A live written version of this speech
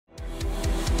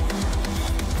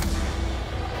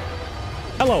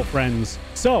Hello, friends.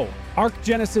 So, ARK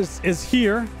Genesis is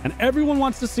here, and everyone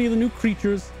wants to see the new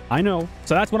creatures. I know.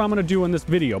 So that's what I'm going to do in this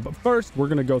video. But first, we're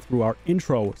going to go through our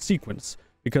intro sequence,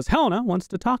 because Helena wants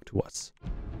to talk to us.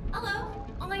 Hello,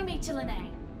 I'm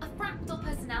Lene, a fractal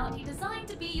personality designed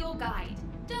to be your guide.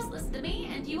 Just listen to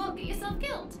me, and you won't get yourself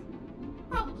killed.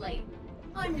 Probably.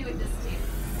 I'm new at this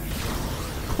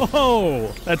too.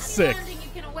 Whoa, that's sick. Any landing you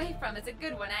can away from is a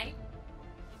good one, eh?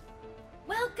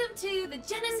 Welcome to the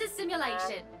Genesis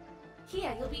simulation.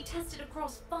 Here you'll be tested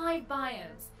across 5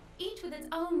 biomes, each with its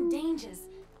own dangers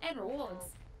and rewards.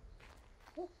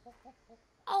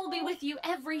 I'll be with you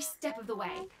every step of the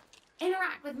way.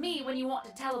 Interact with me when you want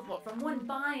to teleport from one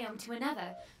biome to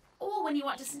another, or when you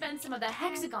want to spend some of the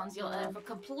hexagons you'll earn for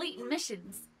completing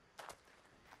missions.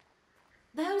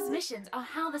 Those missions are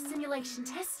how the simulation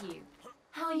tests you,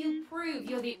 how you prove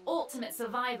you're the ultimate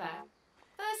survivor.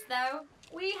 First though,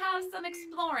 we have some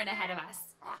exploring ahead of us.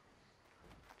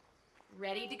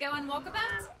 Ready to go on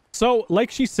walkabout? So, like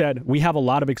she said, we have a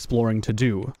lot of exploring to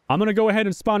do. I'm going to go ahead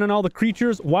and spawn in all the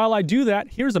creatures. While I do that,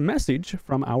 here's a message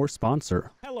from our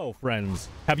sponsor. Hello, friends.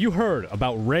 Have you heard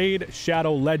about Raid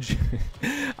Shadow Legends?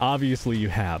 Obviously, you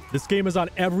have. This game is on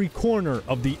every corner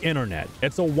of the internet.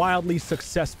 It's a wildly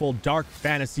successful dark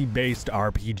fantasy-based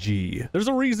RPG. There's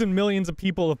a reason millions of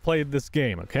people have played this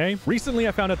game, okay? Recently,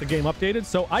 I found out the game updated,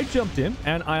 so I jumped in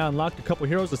and I unlocked a couple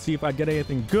heroes to see if I'd get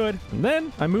anything good. And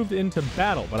then I moved into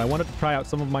battle, but I wanted to try out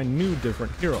some of my new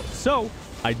different heroes. So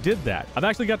I did that. I've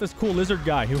actually got this cool lizard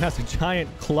guy who has a giant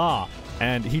claw,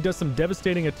 and he does some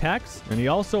devastating attacks, and he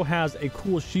also has a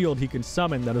cool shield he can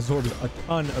summon that absorbs a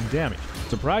ton of damage.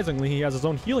 Surprisingly, he has his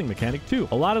own healing mechanic too.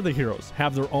 A lot of the heroes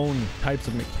have their own types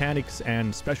of mechanics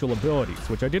and special abilities,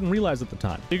 which I didn't realize at the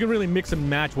time. You can really mix and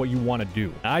match what you want to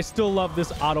do. I still love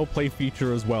this autoplay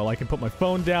feature as well. I can put my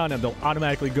phone down and they'll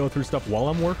automatically go through stuff while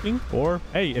I'm working. Or,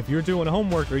 hey, if you're doing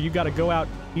homework or you got to go out,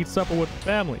 eat supper with the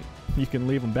family, you can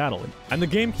leave them battling. And the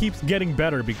game keeps getting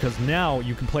better because now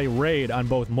you can play Raid on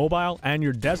both mobile and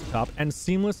your desktop and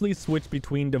seamlessly switch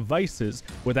between devices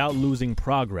without losing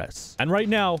progress. And right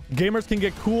now, gamers can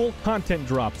get cool content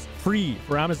drops free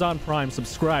for Amazon Prime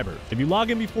subscribers. If you log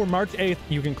in before March 8th,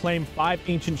 you can claim 5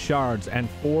 ancient shards and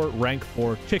 4 rank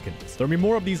 4 chickens. There'll be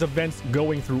more of these events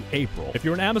going through April. If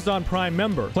you're an Amazon Prime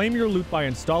member, claim your loot by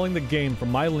installing the game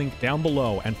from my link down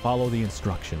below and follow the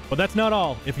instructions. But that's not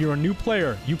all. If you're a new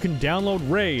player, you can download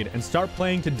Raid and start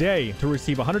playing today to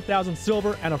receive 100,000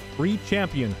 silver and a free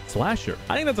champion slasher.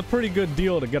 I think that's a pretty good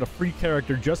deal to get a free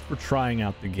character just for trying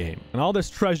out the game. And all this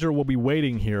treasure will be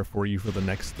waiting here for you for the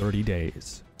next 30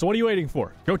 days. So what are you waiting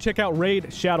for? Go check out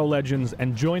Raid Shadow Legends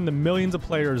and join the millions of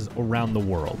players around the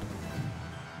world.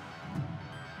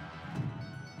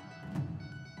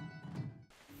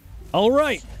 All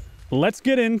right, let's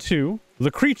get into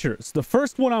the creatures. The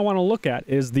first one I want to look at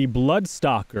is the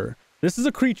Bloodstalker. This is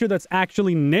a creature that's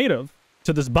actually native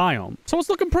to this biome. So it's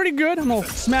looking pretty good. I'm gonna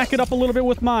smack it up a little bit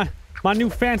with my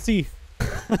new fancy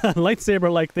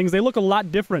lightsaber-like things. They look a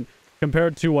lot different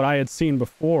compared to what I had seen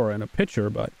before in a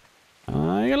picture, but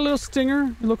I got a little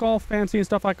stinger. You look all fancy and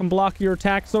stuff. I can block your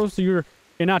attacks though, so you're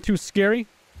not too scary.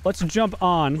 Let's jump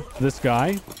on this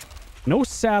guy. No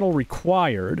saddle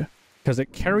required because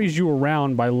it carries you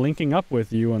around by linking up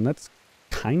with you, and that's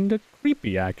kind of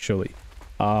creepy actually.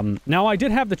 Now, I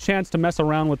did have the chance to mess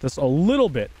around with this a little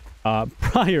bit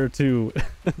prior to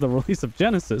the release of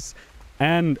Genesis.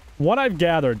 And what I've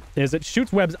gathered is it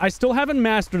shoots webs. I still haven't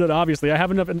mastered it, obviously. I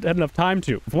haven't had enough time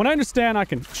to. From what I understand, I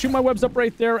can shoot my webs up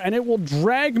right there, and it will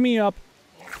drag me up.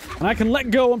 And I can let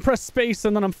go and press space,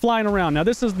 and then I'm flying around. Now,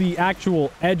 this is the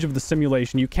actual edge of the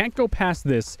simulation. You can't go past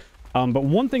this. But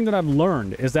one thing that I've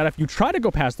learned is that if you try to go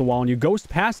past the wall and you ghost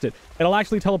past it, it'll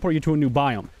actually teleport you to a new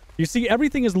biome. You see,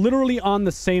 everything is literally on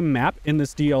the same map in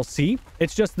this DLC.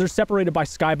 It's just they're separated by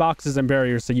skyboxes and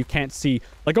barriers, so you can't see.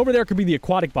 Like over there could be the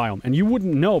aquatic biome, and you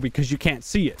wouldn't know because you can't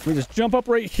see it. Let me just jump up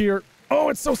right here. Oh,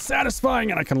 it's so satisfying,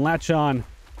 and I can latch on.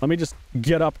 Let me just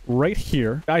get up right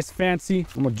here. Guy's fancy.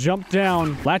 I'm gonna jump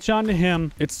down, latch on to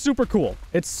him. It's super cool.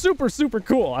 It's super, super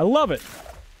cool. I love it.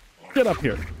 Get up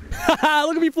here.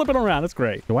 Look at me flipping around. That's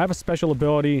great. Do I have a special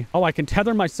ability? Oh, I can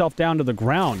tether myself down to the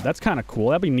ground. That's kind of cool.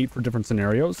 That'd be neat for different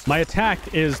scenarios. My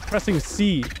attack is pressing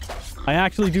C. I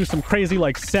actually do some crazy,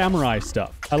 like, samurai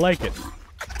stuff. I like it.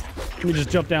 Let me just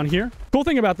jump down here. Cool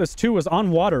thing about this, too, is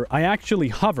on water, I actually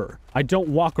hover. I don't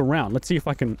walk around. Let's see if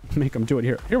I can make them do it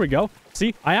here. Here we go.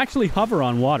 See? I actually hover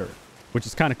on water, which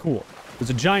is kind of cool. There's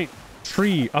a giant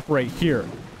tree up right here.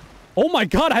 Oh my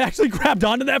god, I actually grabbed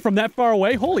onto that from that far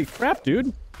away. Holy crap,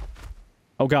 dude.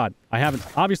 Oh god,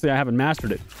 obviously I haven't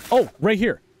mastered it. Oh, right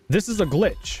here. this is a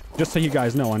glitch. Just so you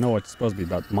guys know, I know it's supposed to be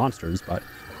about monsters, but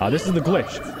this is the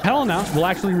glitch. Helena will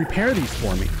actually repair these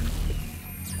for me.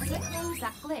 To close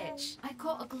that glitch, I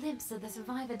caught a glimpse of the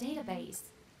survivor database.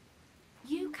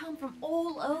 You come from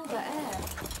all over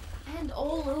Earth, and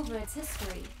all over its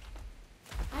history.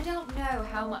 I don't know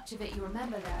how much of it you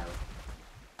remember,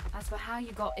 though. As for how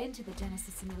you got into the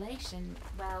Genesis simulation,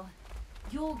 well,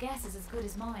 your guess is as good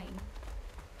as mine.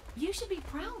 You should be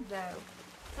proud, though.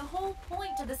 The whole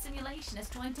point of the simulation is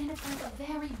to identify the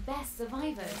very best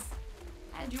survivors.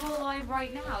 And you're alive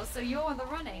right now, so you're in the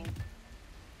running.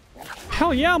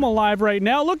 Hell yeah, I'm alive right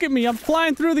now. Look at me. I'm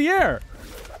flying through the air.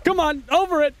 Come on,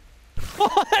 over it.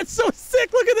 Oh, that's so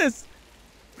sick. Look at this.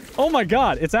 Oh my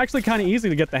god. It's actually kind of easy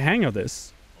to get the hang of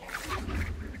this.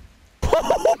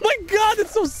 Oh my god,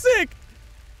 that's so sick.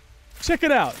 Check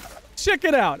it out. Check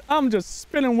it out. I'm just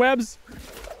spinning webs.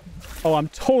 Oh, I'm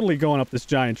totally going up this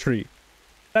giant tree.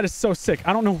 That is so sick.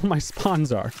 I don't know where my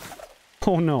spawns are.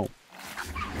 Oh no.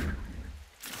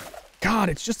 God,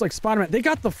 it's just like Spider-Man. They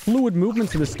got the fluid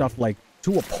movements of this stuff, like,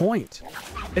 to a point.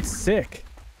 It's sick.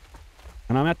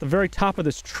 And I'm at the very top of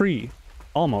this tree.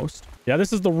 Almost. Yeah,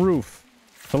 this is the roof.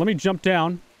 So let me jump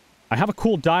down. I have a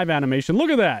cool dive animation. Look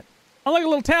at that. I'm like a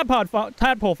little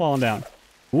tadpole falling down.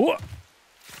 Whoa.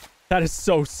 That is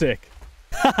so sick.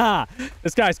 Haha.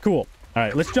 This guy's cool. All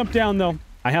right, let's jump down, though.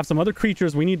 I have some other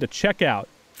creatures we need to check out.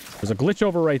 There's a glitch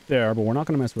over right there, but we're not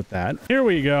going to mess with that. Here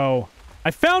we go.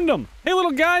 I found him. Hey,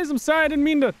 little guys. I'm sorry. I didn't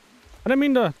mean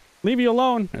to leave you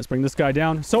alone. Let's bring this guy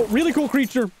down. So, really cool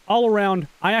creature all around.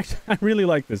 I really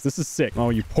like this. This is sick. Oh,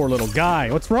 you poor little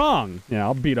guy. What's wrong? Yeah,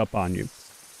 I'll beat up on you.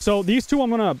 So, these two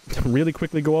I'm going to really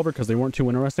quickly go over because they weren't too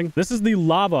interesting. This is the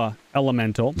lava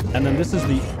elemental, and then this is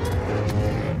the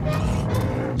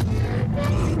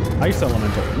ice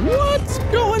elemental. What's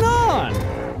going on?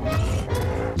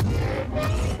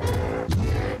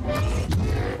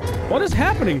 What is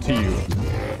happening to you?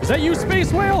 Is that you,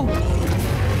 Space Whale?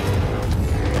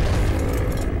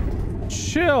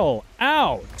 Chill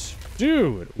out.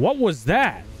 Dude, what was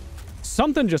that?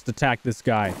 Something just attacked this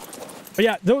guy. But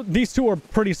yeah, these two are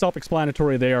pretty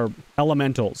self-explanatory. They are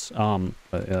elementals.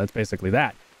 That's basically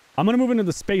that. I'm going to move into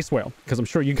the Space Whale because I'm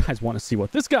sure you guys want to see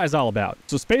what this guy's all about.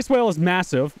 So Space Whale is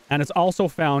massive, and it's also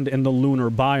found in the lunar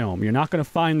biome. You're not going to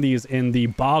find these in the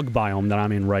bog biome that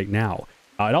I'm in right now.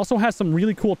 It also has some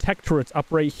really cool tech turrets up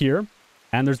right here.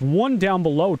 And there's one down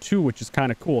below, too, which is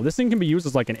kind of cool. This thing can be used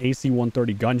as like an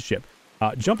AC-130 gunship.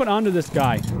 Jumping onto this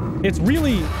guy, it's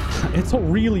a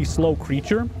really slow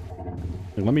creature.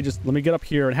 And let me get up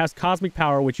here. It has cosmic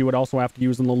power, which you would also have to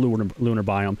use in the lunar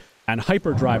biome, and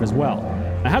hyperdrive as well.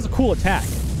 It has a cool attack.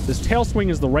 This tail swing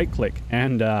is the right click,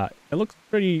 and it looks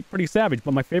pretty savage.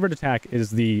 But my favorite attack is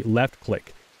the left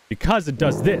click because it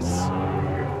does this.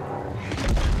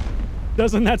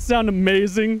 Doesn't that sound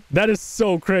amazing? That is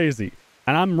so crazy.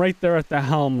 And I'm right there at the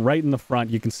helm, right in the front.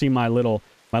 You can see my little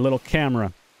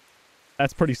camera.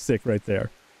 That's pretty sick right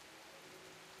there.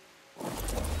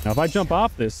 Now, if I jump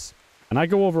off this and I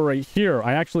go over right here,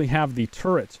 I actually have the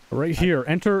turret right here.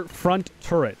 Enter front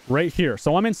turret right here.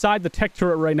 So I'm inside the tech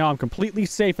turret right now. I'm completely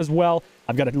safe as well.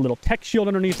 I've got a little tech shield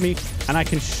underneath me, and I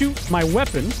can shoot my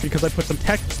weapons because I put some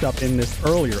tech stuff in this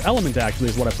earlier. Element, actually,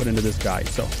 is what I put into this guy.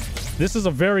 So this is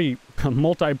a very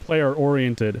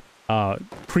multiplayer-oriented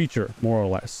creature, more or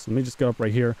less. Let me just get up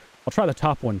right here. I'll try the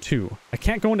top one, too. I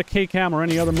can't go into K-Cam or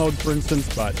any other mode, for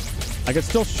instance, but I can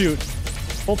still shoot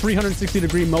full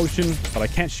 360-degree motion, but I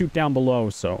can't shoot down below,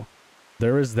 so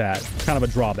there is that. Kind of a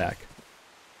drawback.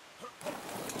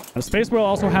 And Space Whale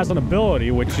also has an ability,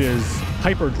 which is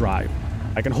hyperdrive.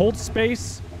 I can hold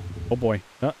space. Oh, boy.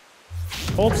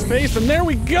 Hold space, and there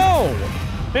we go!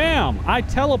 Bam! I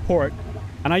teleport,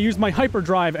 and I use my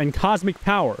hyperdrive and cosmic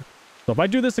power. So if I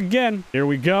do this again, here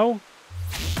we go.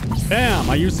 Bam!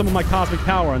 I use some of my cosmic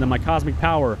power, and then my cosmic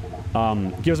power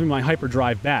gives me my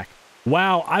hyperdrive back.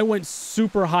 Wow, I went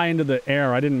super high into the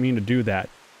air. I didn't mean to do that.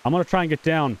 I'm going to try and get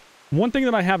down. One thing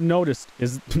that I have noticed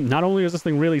is not only is this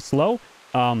thing really slow,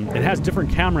 it has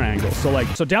different camera angles.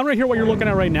 So down right here, what you're looking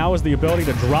at right now is the ability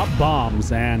to drop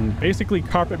bombs and basically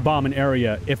carpet bomb an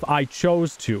area if I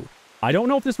chose to. I don't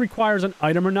know if this requires an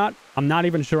item or not. I'm not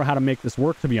even sure how to make this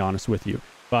work, to be honest with you.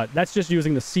 But that's just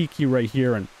using the C key right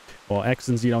here. And, well, X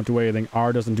and Z don't do anything.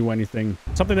 R doesn't do anything.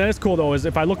 Something that is cool, though, is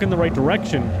if I look in the right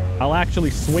direction, I'll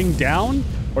actually swing down,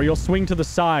 or you'll swing to the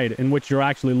side in which you're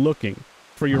actually looking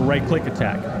for your right-click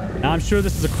attack. Now, I'm sure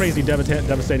this is a crazy,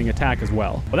 devastating attack as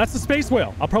well. But that's the Space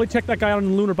Whale. I'll probably check that guy out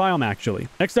in the lunar biome, actually.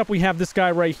 Next up, we have this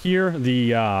guy right here,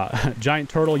 the giant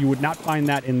turtle. You would not find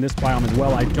that in this biome as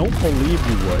well. I don't believe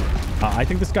you would. I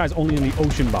think this guy's only in the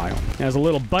ocean biome. He has a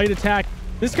little bite attack.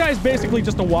 This guy is basically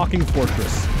just a walking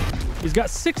fortress. He's got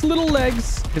 6 little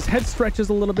legs. His head stretches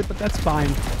a little bit, but that's fine.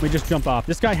 Let me just jump off.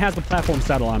 This guy has the platform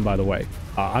saddle on, by the way.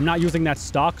 I'm not using that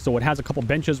stock, so it has a couple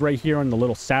benches right here and the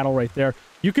little saddle right there.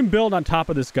 You can build on top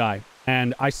of this guy.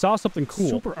 And I saw something cool.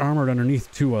 Super armored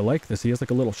underneath, too. I like this. He has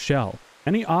like a little shell.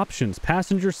 Any options?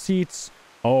 Passenger seats.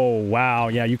 Oh, wow.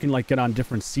 Yeah, you can like get on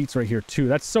different seats right here, too.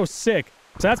 That's so sick.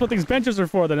 So that's what these benches are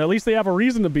for, then. At least they have a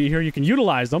reason to be here. You can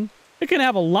utilize them. It can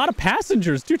have a lot of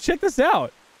passengers. Dude, check this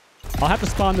out. I'll have to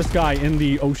spawn this guy in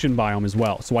the ocean biome as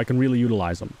well, so I can really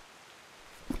utilize him.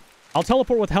 I'll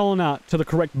teleport with Helena to the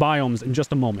correct biomes in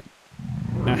just a moment.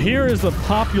 Now, here is the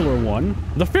popular one,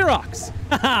 the Ferox.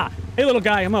 Haha! Hey, little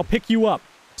guy, I'm gonna pick you up.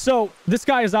 So, this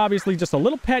guy is obviously just a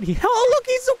little pet. Oh, look,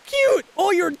 he's so cute!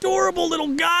 Oh, you're adorable,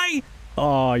 little guy!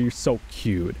 Oh, you're so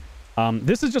cute.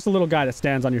 This is just a little guy that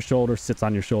stands on your shoulder, sits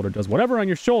on your shoulder, does whatever on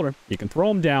your shoulder. You can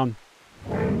throw him down,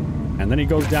 and then he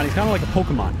goes down. He's kind of like a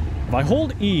Pokemon. If I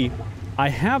hold E, I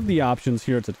have the options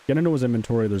here to get into his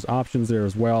inventory. There's options there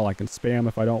as well. I can spam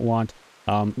if I don't want.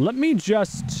 Let me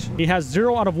just... He has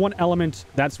 0 out of 1 element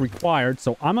that's required,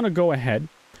 so I'm going to go ahead,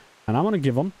 and I'm going to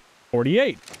give him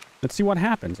 48. Let's see what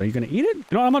happens. Are you going to eat it? You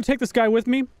know what? I'm going to take this guy with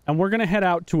me, and we're going to head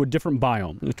out to a different biome.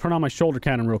 I'm going to turn on my shoulder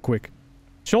cannon real quick.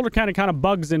 Shoulder cannon kind of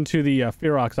bugs into the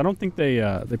Ferox. I don't think they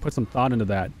put some thought into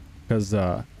that, because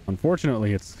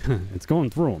unfortunately, it's it's going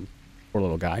through him. Poor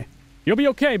little guy. You'll be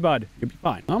okay, bud. You'll be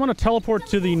fine. I'm going to teleport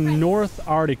to the North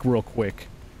Arctic real quick,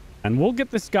 and we'll get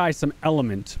this guy some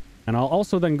element, and I'll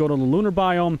also then go to the lunar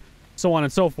biome, so on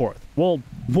and so forth.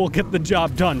 We'll get the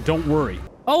job done. Don't worry.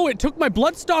 Oh, it took my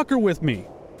Bloodstalker with me.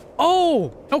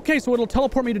 Oh, okay, so it'll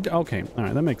teleport me to... Okay, all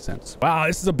right, that makes sense. Wow,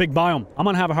 this is a big biome. I'm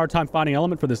going to have a hard time finding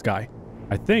element for this guy.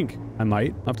 I think I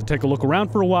might have to take a look around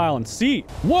for a while and see.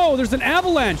 Whoa, there's an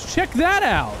avalanche. Check that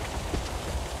out.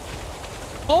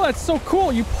 Oh, that's so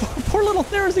cool. You poor little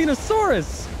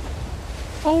Therizinosaurus.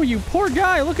 Oh, you poor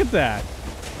guy. Look at that.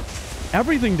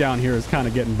 Everything down here is kind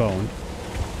of getting boned.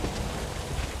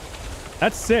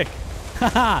 That's sick.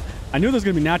 Haha. I knew there's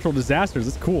going to be natural disasters.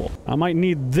 It's cool. I might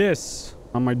need this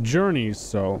on my journeys,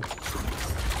 so...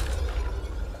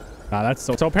 that's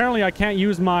so... So apparently I can't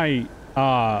use my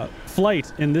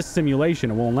flight in this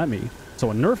simulation. It won't let me.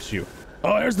 So it nerfs you.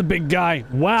 Oh, there's the big guy.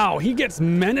 Wow, he gets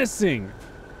menacing.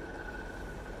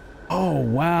 Oh,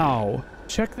 wow.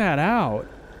 Check that out.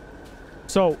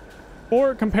 So,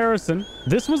 for comparison,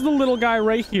 this was the little guy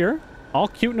right here. All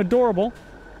cute and adorable.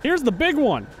 Here's the big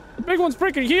one. The big one's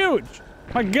freaking huge.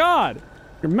 My God.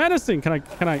 You're menacing. Can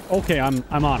I? Okay, I'm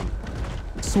on him.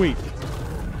 Sweet.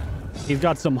 He's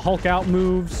got some Hulk out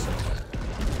moves.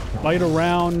 Bite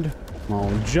around.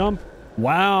 Oh, jump.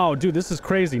 Wow, dude, this is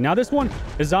crazy. Now, this one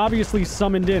is obviously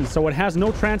summoned in, so it has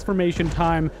no transformation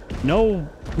time, no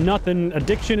nothing.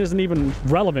 Addiction isn't even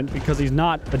relevant because he's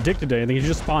not addicted to anything. He's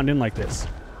just spawned in like this.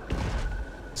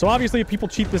 So obviously, if people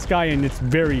cheat this guy in, it's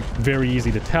very, very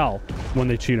easy to tell when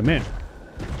they cheat him in.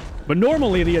 But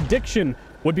normally, the addiction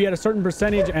would be at a certain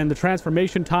percentage and the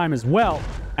transformation time as well.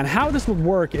 And how this would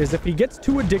work is if he gets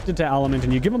too addicted to element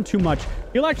and you give him too much,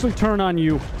 he'll actually turn on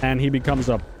you and he becomes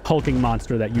a hulking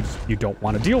monster that you don't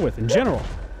want to deal with in general.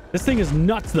 This thing is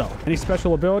nuts though. Any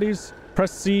special abilities?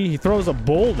 Press C. He throws a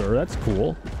boulder. That's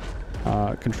cool.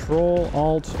 Control,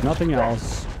 Alt, nothing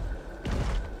else.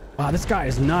 Wow, this guy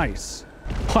is nice.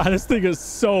 Wow, this thing is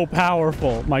so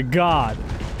powerful. My God.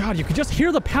 God, you can just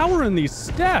hear the power in these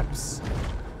steps.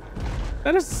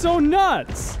 That is so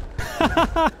nuts.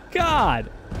 God.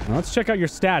 Now let's check out your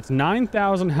stats.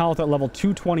 9,000 health at level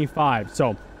 225.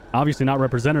 So obviously not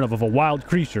representative of a wild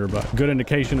creature, but good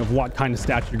indication of what kind of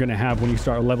stats you're going to have when you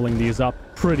start leveling these up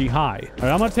pretty high. All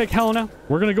right, I'm going to take Helena.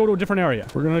 We're going to go to a different area.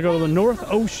 We're going to go to the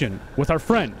North Ocean with our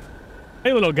friend.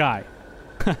 Hey, little guy.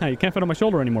 You can't fit on my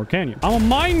shoulder anymore, can you? I'm gonna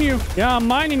mine you. Yeah, I'm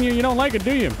mining you. You don't like it,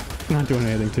 do you? I'm not doing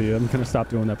anything to you. I'm going to stop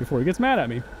doing that before he gets mad at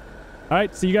me. All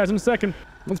right, see you guys in a second.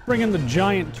 Let's bring in the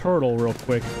giant turtle real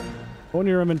quick. Go in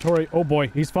your inventory. Oh boy,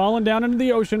 he's falling down into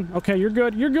the ocean. Okay, you're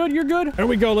good. You're good. You're good. There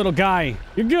we go, little guy.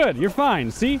 You're good. You're fine.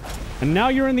 See? And now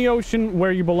you're in the ocean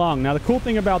where you belong. Now, the cool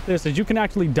thing about this is you can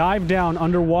actually dive down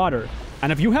underwater.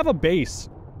 And if you have a base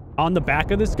on the back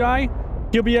of this guy,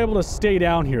 he'll be able to stay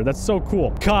down here. That's so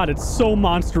cool. God, it's so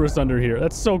monstrous under here.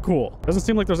 That's so cool. Doesn't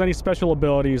seem like there's any special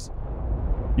abilities.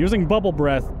 Using bubble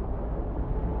breath.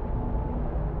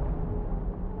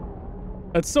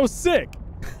 That's so sick.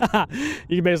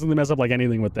 You can basically mess up like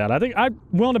anything with that. I think I'm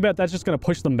willing to bet that's just going to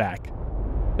push them back,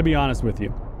 to be honest with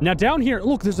you. Now down here,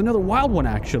 look, there's another wild one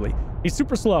actually. He's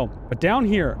super slow, but down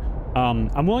here,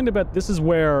 I'm willing to bet this is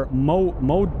where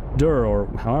Moeder, or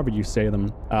however you say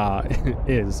them,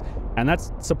 is. And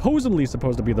that's supposedly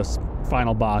supposed to be the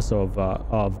final boss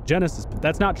of Genesis, but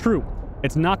that's not true.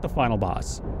 It's not the final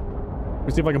boss. Let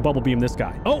me see if I can bubble beam this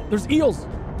guy. Oh, there's eels.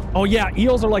 Oh yeah,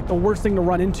 eels are like the worst thing to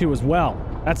run into as well.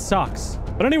 That sucks.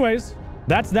 But anyways,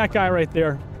 that's that guy right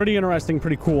there. Pretty interesting,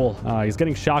 pretty cool. He's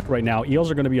getting shocked right now.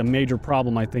 Eels are going to be a major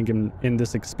problem, I think, in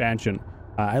this expansion.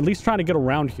 At least trying to get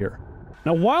around here.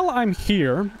 Now, while I'm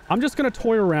here, I'm just going to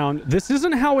toy around. This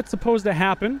isn't how it's supposed to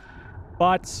happen,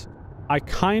 but I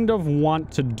kind of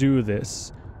want to do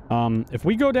this. If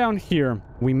we go down here,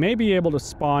 we may be able to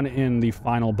spawn in the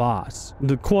final boss.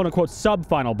 The quote-unquote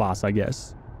sub-final boss, I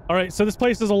guess. All right, so this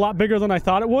place is a lot bigger than I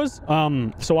thought it was.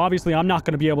 So obviously, I'm not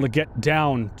going to be able to get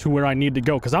down to where I need to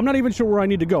go, because I'm not even sure where I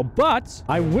need to go. But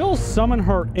I will summon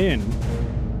her in.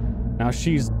 Now,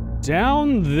 she's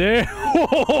down there.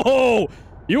 Whoa!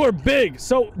 You are big.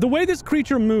 So the way this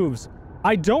creature moves,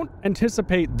 I don't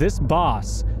anticipate this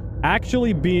boss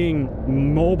actually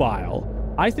being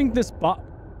mobile. I think this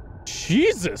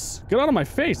Jesus, get out of my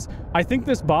face. I think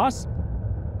this boss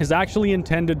is actually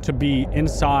intended to be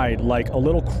inside like a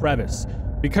little crevice,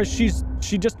 because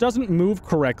she just doesn't move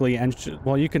correctly, and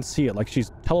well, you can see it, like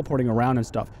she's teleporting around and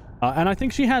stuff. And I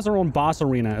think she has her own boss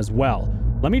arena as well.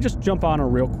 Let me just jump on her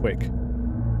real quick.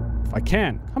 If I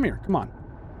can. Come here. Come on.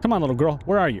 Come on, little girl.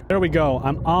 Where are you? There we go.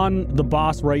 I'm on the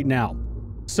boss right now.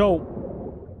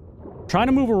 So, trying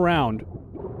to move around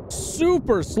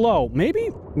super slow.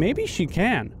 Maybe she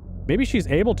can. Maybe she's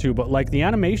able to, but like the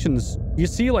animations, you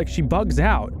see like she bugs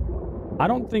out. I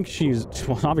don't think she's,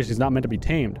 well, obviously she's not meant to be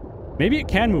tamed. Maybe it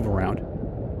can move around.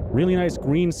 Really nice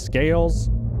green scales.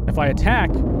 If I attack,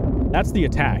 that's the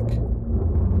attack.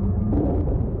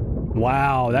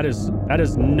 Wow, that is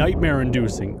nightmare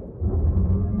inducing.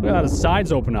 Look at how the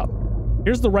sides open up.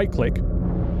 Here's the right click,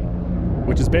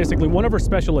 which is basically one of her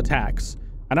special attacks.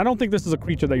 And I don't think this is a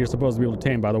creature that you're supposed to be able to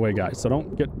tame, by the way, guys. So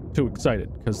don't get too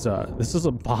excited, because this is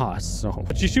a boss. So,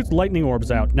 but she shoots lightning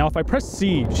orbs out. Now, if I press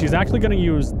C, she's actually going to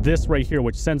use this right here,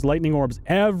 which sends lightning orbs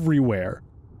everywhere.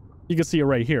 You can see it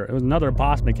right here. It was another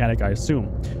boss mechanic, I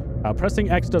assume. Pressing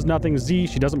X does nothing. Z,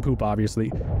 she doesn't poop, obviously.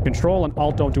 Control and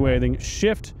Alt don't do anything.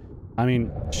 Shift, I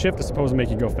mean, Shift is supposed to make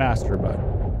you go faster, but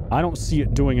I don't see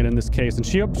it doing it in this case. And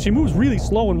she moves really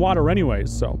slow in water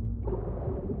anyways, so.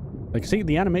 Like, see,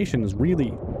 the animation is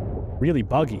really, really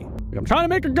buggy. Like, I'm trying to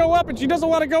make her go up, and she doesn't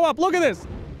want to go up. Look at this.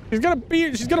 She's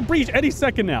gonna breach any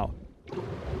second now.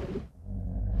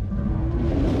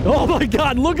 Oh my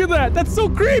God, look at that. That's so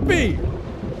creepy.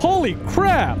 Holy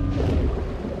crap.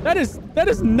 That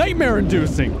is nightmare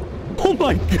inducing. Oh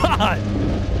my God.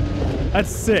 That's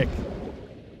sick.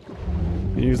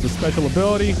 Use the special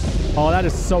ability. Oh, that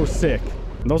is so sick.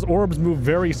 And those orbs move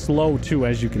very slow too,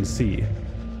 as you can see.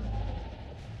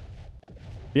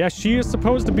 Yeah, she is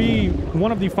supposed to be one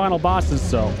of the final bosses,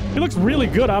 so she looks really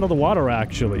good out of the water,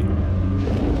 actually.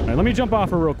 All right, let me jump off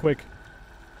her real quick.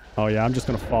 Oh yeah, I'm just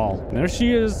gonna fall. And there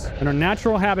she is in her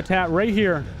natural habitat right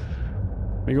here.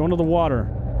 We go into the water.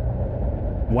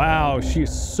 Wow, she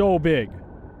is so big.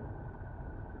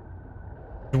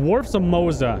 Dwarfs a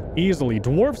Moza easily.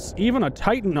 Dwarfs even a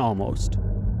Titan almost.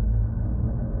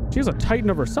 She's a Titan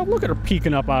of herself. Look at her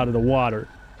peeking up out of the water.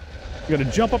 You gonna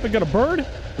jump up and get a bird? Is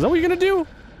that what you're gonna do?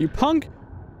 You punk?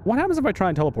 What happens if I try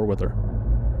and teleport with her?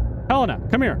 Helena,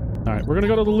 come here. All right, we're gonna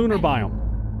go to the lunar biome.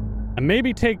 And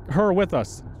maybe take her with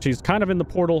us. She's kind of in the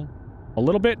portal a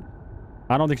little bit.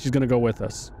 I don't think she's gonna go with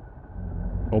us.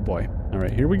 Oh boy. All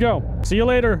right, here we go. See you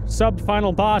later,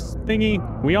 sub-final boss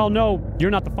thingy. We all know you're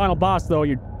not the final boss, though.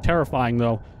 You're terrifying,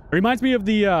 though. It reminds me of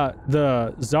the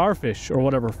Czarfish or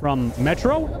whatever from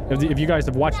Metro. If you guys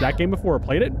have watched that game before or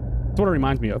played it, that's what it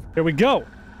reminds me of. Here we go.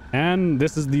 And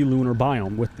this is the lunar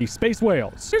biome with the space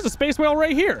whales. Here's a space whale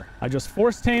right here. I just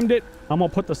force tamed it. I'm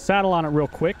gonna put the saddle on it real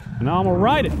quick, and now I'm gonna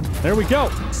ride it. There we go.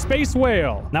 Space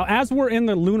whale. Now, as we're in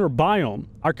the lunar biome,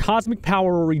 our cosmic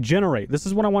power will regenerate. This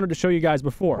is what I wanted to show you guys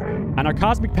before. And our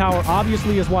cosmic power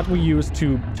obviously is what we use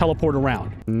to teleport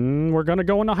around. We're gonna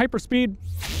go into hyperspeed.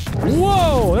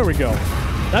 Whoa, there we go.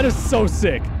 That is so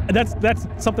sick. That's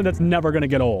something that's never gonna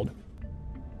get old.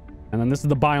 And then this is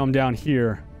the biome down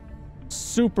here.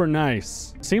 Super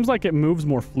nice. Seems like it moves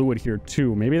more fluid here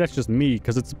too. Maybe that's just me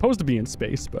because it's supposed to be in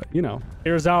space, but you know.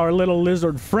 Here's our little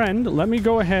lizard friend. Let me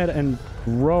go ahead and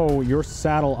throw your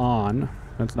saddle on.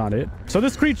 That's not it. So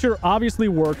this creature obviously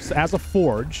works as a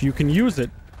forge. You can use it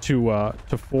to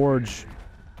forge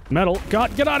metal.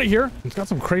 God, get out of here. It's got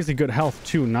some crazy good health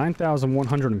too.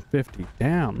 9,150.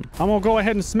 Damn. I'm gonna go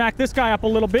ahead and smack this guy up a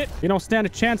little bit. You don't stand a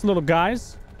chance, little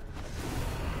guys.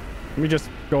 Let me just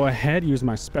go ahead, use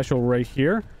my special right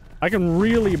here. I can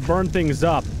really burn things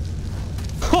up.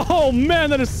 Oh man,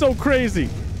 that is so crazy.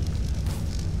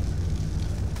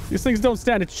 These things don't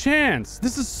stand a chance.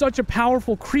 This is such a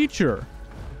powerful creature.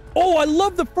 Oh, I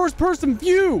love the first-person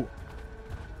view.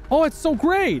 Oh, it's so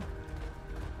great.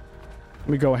 Let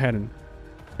me go ahead and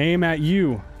aim at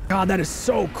you. God, that is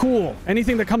so cool.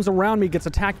 Anything that comes around me gets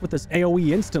attacked with this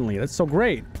AoE instantly. That's so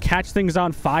great. Catch things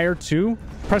on fire, too.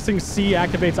 Pressing C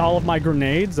activates all of my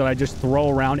grenades that I just throw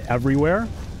around everywhere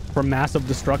for massive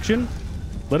destruction.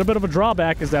 A little bit of a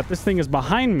drawback is that this thing is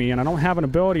behind me, and I don't have an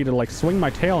ability to, like, swing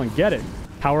my tail and get it.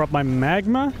 Power up my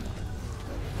magma.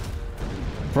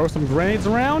 Throw some grenades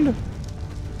around.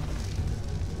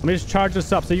 Let me just charge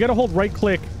this up. So you got to hold right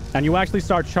click, and you actually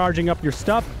start charging up your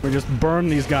stuff. We just burn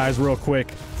these guys real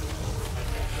quick.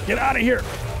 Get out of here.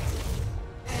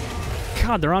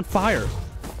 God, they're on fire.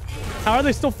 How are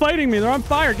they still fighting me? They're on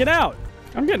fire. Get out.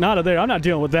 I'm getting out of there. I'm not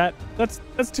dealing with that. That's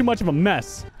too much of a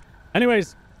mess.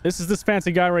 Anyways, this is this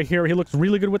fancy guy right here. He looks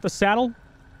really good with the saddle.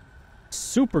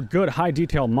 Super good high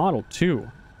detail model, too.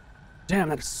 Damn,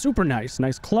 that's super nice.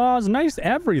 Nice claws. Nice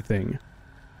everything.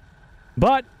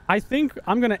 But I think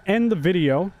I'm going to end the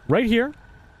video right here.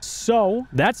 So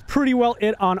that's pretty well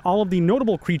it on all of the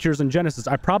notable creatures in Genesis.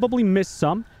 I probably missed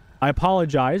some. I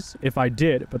apologize if I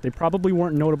did, but they probably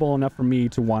weren't notable enough for me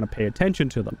to want to pay attention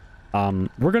to them.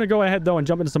 We're going to go ahead, though, and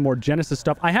jump into some more Genesis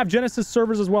stuff. I have Genesis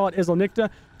servers as well at Isla-Nicta.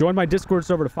 Join my Discord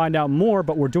server to find out more,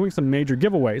 but we're doing some major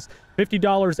giveaways.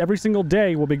 $50 every single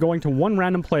day will be going to one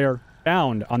random player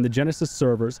found on the Genesis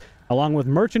servers, along with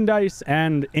merchandise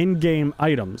and in-game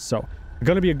items. So it's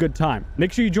going to be a good time.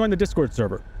 Make sure you join the Discord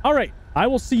server. All right, I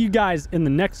will see you guys in the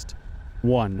next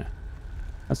one.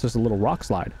 That's just a little rock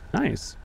slide. Nice.